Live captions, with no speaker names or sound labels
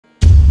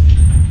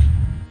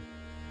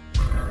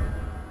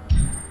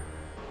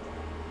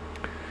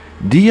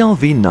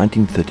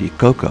DLV19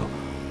 COCO,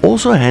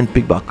 also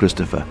handpicked by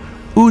Christopher,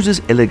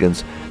 oozes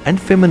elegance and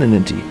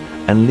femininity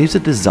and leaves a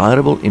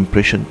desirable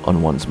impression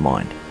on one's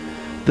mind.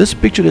 This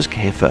picturesque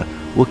heifer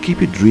will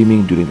keep you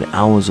dreaming during the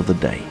hours of the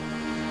day.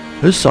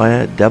 Her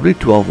sire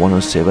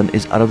W12107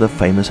 is out of the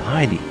famous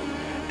Heidi,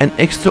 an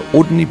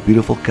extraordinarily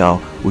beautiful cow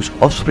whose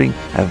offspring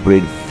have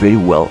bred very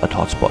well at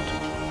Hotspot.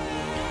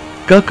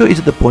 COCO is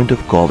at the point of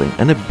calving,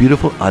 and a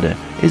beautiful udder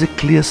is a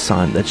clear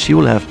sign that she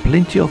will have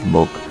plenty of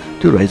milk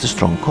to raise a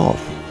strong calf.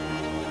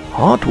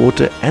 Hard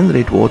water and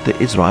red water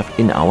is rife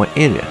in our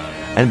area,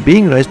 and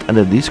being raised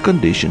under these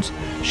conditions,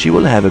 she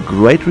will have a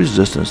great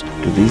resistance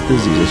to these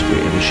diseases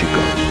wherever she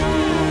goes.